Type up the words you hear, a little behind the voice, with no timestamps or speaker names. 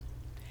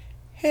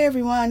Hey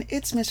everyone,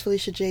 it's Miss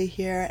Felicia J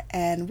here,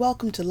 and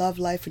welcome to Love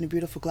Life in a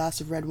Beautiful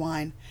Glass of Red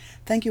Wine.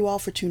 Thank you all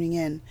for tuning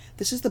in.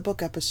 This is the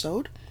book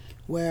episode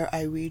where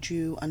I read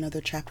you another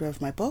chapter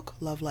of my book,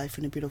 Love Life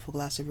in a Beautiful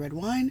Glass of Red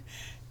Wine.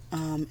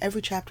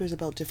 Every chapter is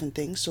about different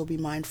things, so be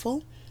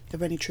mindful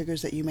of any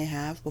triggers that you may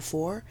have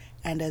before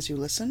and as you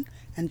listen,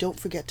 and don't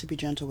forget to be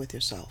gentle with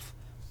yourself.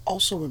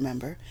 Also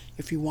remember,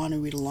 if you want to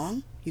read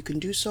along, you can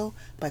do so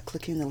by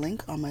clicking the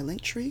link on my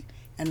link tree,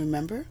 and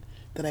remember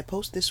that I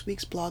post this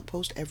week's blog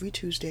post every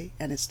Tuesday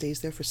and it stays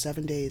there for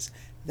 7 days,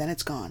 then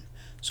it's gone.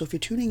 So if you're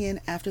tuning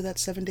in after that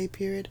 7-day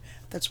period,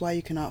 that's why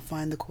you cannot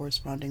find the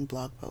corresponding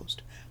blog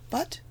post.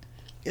 But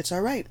it's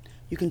alright,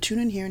 you can tune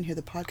in here and hear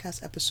the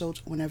podcast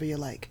episodes whenever you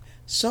like.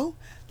 So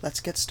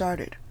let's get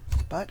started.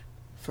 But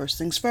first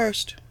things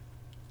first,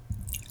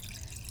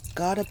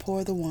 gotta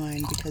pour the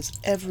wine because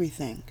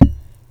everything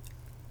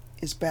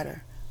is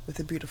better with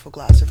a beautiful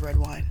glass of red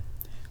wine.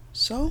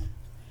 So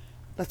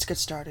let's get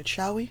started,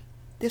 shall we?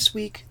 This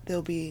week,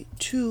 there'll be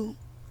two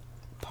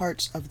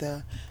chapters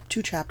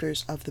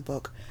of the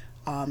book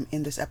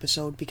in this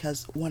episode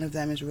because one of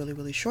them is really,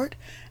 really short,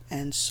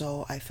 and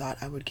so I thought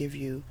I would give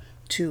you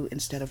two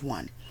instead of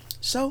one.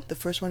 So, the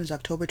first one is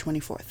October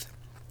 24th.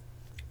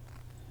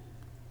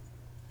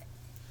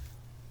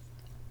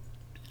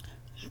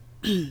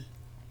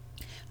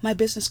 My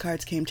business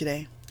cards came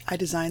today. I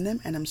designed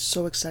them, and I'm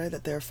so excited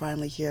that they're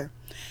finally here.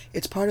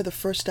 It's part of the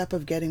first step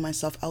of getting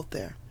myself out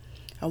there.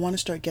 I want to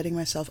start getting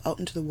myself out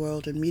into the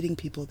world and meeting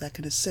people that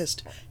can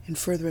assist in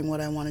furthering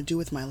what I want to do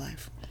with my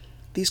life.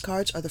 These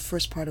cards are the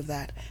first part of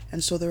that,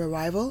 and so their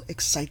arrival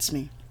excites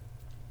me.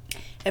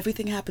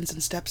 Everything happens in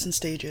steps and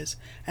stages,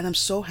 and I'm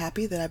so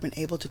happy that I've been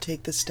able to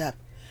take this step.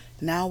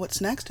 Now what's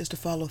next is to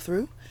follow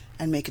through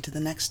and make it to the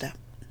next step.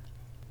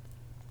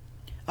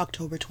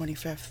 October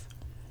 25th.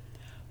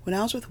 When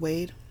I was with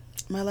Wade,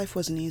 my life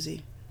wasn't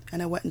easy,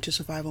 and I went into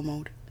survival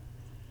mode.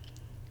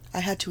 I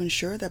had to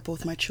ensure that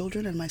both my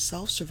children and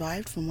myself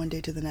survived from one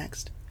day to the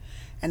next.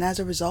 And as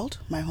a result,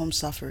 my home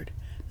suffered.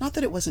 Not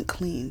that it wasn't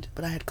cleaned,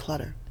 but I had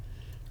clutter.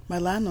 My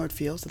landlord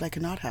feels that I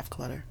cannot have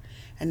clutter.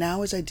 And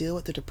now as I deal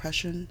with the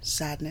depression,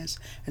 sadness,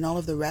 and all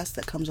of the rest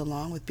that comes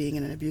along with being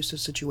in an abusive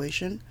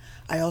situation,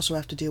 I also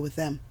have to deal with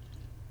them.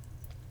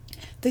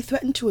 They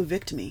threatened to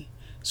evict me.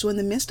 So in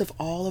the midst of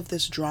all of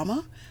this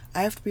drama,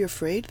 I have to be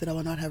afraid that I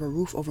will not have a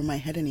roof over my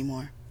head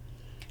anymore.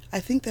 I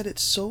think that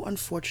it's so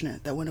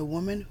unfortunate that when a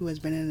woman who has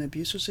been in an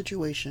abusive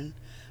situation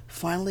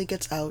finally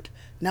gets out,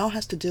 now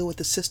has to deal with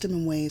the system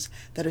in ways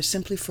that are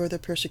simply further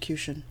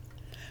persecution.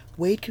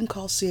 Wade can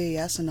call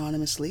CAS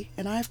anonymously,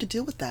 and I have to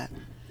deal with that.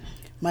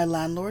 My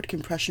landlord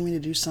can pressure me to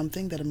do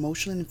something that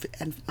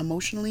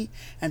emotionally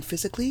and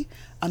physically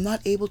I'm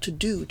not able to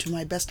do to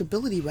my best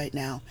ability right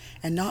now,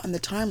 and not in the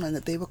timeline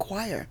that they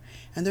require,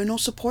 and there are no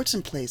supports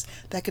in place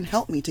that can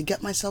help me to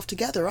get myself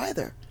together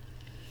either.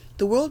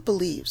 The world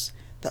believes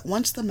that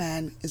once the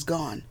man is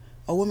gone,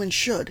 a woman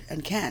should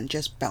and can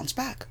just bounce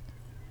back.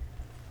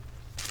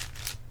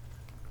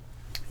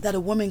 That a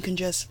woman can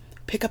just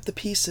pick up the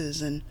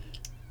pieces and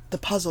make the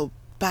puzzle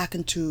back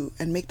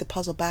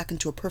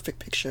into a perfect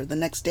picture the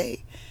next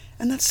day.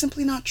 And that's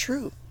simply not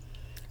true.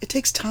 It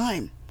takes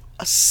time,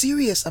 a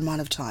serious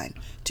amount of time,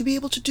 to be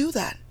able to do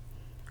that.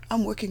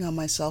 I'm working on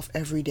myself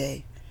every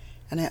day,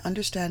 and I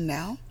understand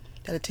now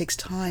that it takes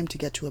time to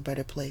get to a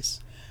better place.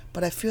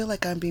 But I feel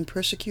like I'm being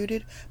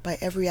persecuted by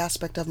every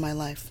aspect of my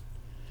life.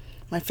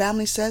 My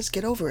family says,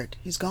 get over it,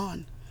 he's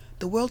gone.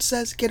 The world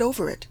says, get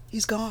over it,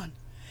 he's gone.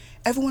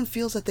 Everyone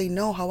feels that they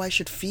know how I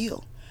should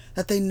feel,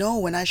 that they know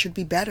when I should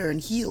be better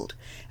and healed,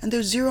 and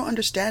there's zero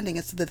understanding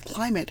as to the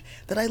climate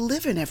that I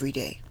live in every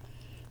day.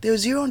 There's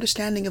zero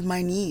understanding of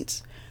my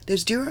needs.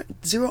 There's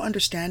zero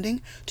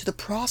understanding to the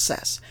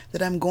process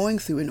that I'm going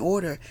through in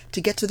order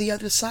to get to the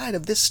other side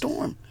of this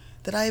storm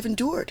that I have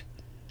endured.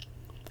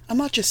 I'm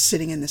not just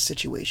sitting in this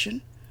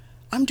situation.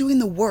 I'm doing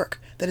the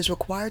work that is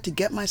required to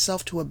get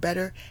myself to a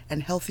better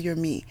and healthier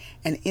me,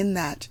 and in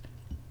that,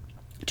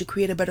 to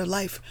create a better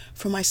life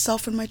for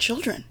myself and my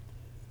children.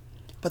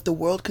 But the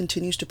world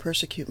continues to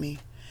persecute me.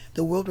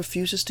 The world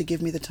refuses to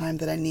give me the time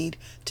that I need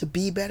to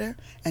be better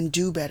and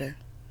do better.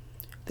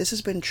 This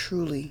has been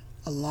truly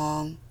a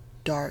long,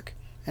 dark,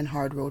 and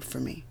hard road for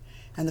me,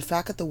 and the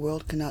fact that the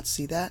world cannot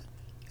see that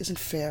isn't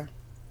fair.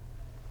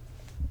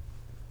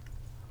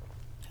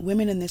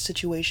 Women in this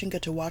situation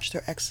get to watch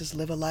their exes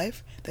live a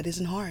life that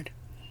isn't hard,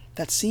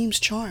 that seems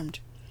charmed.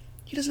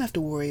 He doesn't have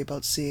to worry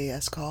about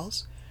CAS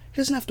calls. He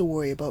doesn't have to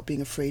worry about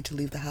being afraid to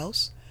leave the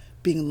house,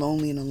 being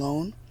lonely and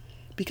alone,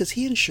 because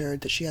he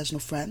ensured that she has no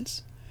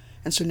friends,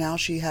 and so now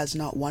she has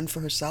not one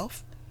for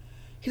herself.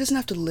 He doesn't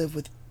have to live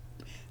with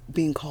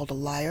being called a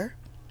liar,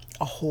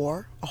 a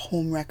whore, a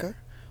homewrecker,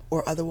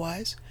 or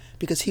otherwise,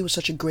 because he was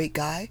such a great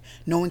guy,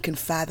 no one can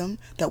fathom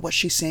that what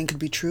she's saying could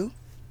be true.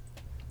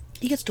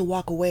 He gets to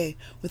walk away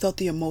without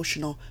the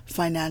emotional,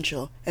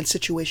 financial, and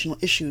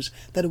situational issues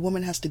that a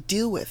woman has to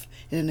deal with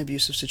in an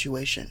abusive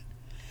situation.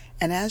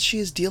 And as she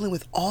is dealing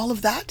with all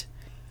of that,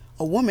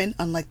 a woman,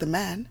 unlike the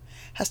man,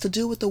 has to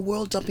deal with the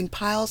world dumping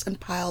piles and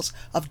piles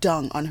of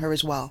dung on her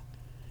as well.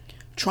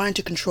 trying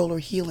to control her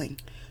healing,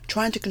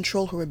 trying to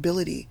control her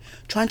ability,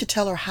 trying to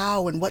tell her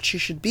how and what she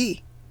should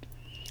be.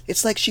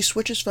 It's like she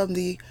switches from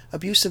the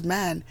abusive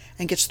man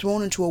and gets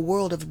thrown into a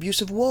world of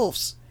abusive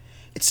wolves.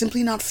 It's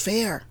simply not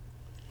fair.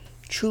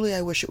 Truly,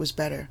 I wish it was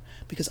better,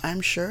 because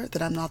I'm sure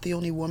that I'm not the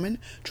only woman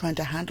trying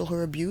to handle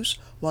her abuse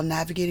while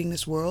navigating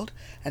this world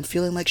and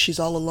feeling like she's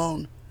all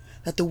alone,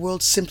 that the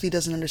world simply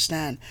doesn't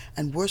understand,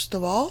 and worst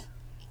of all,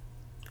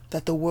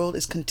 that the world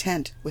is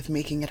content with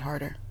making it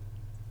harder.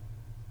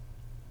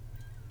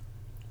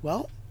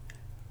 Well,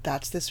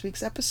 that's this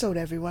week's episode,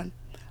 everyone.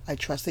 I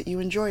trust that you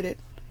enjoyed it.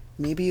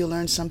 Maybe you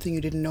learned something you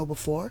didn't know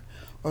before,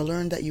 or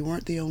learned that you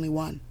weren't the only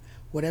one.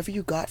 Whatever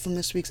you got from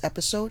this week's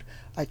episode,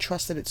 I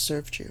trust that it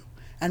served you.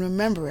 And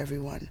remember,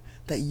 everyone,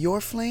 that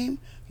your flame,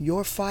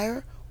 your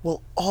fire,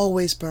 will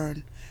always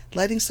burn.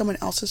 Lighting someone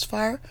else's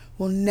fire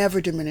will never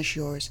diminish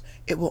yours.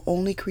 It will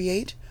only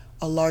create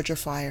a larger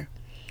fire.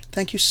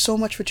 Thank you so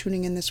much for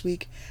tuning in this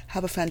week.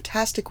 Have a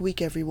fantastic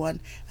week, everyone,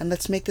 and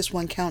let's make this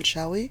one count,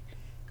 shall we?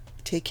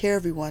 Take care,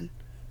 everyone.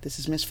 This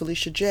is Miss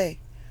Felicia J.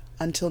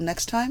 Until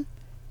next time,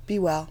 be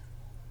well.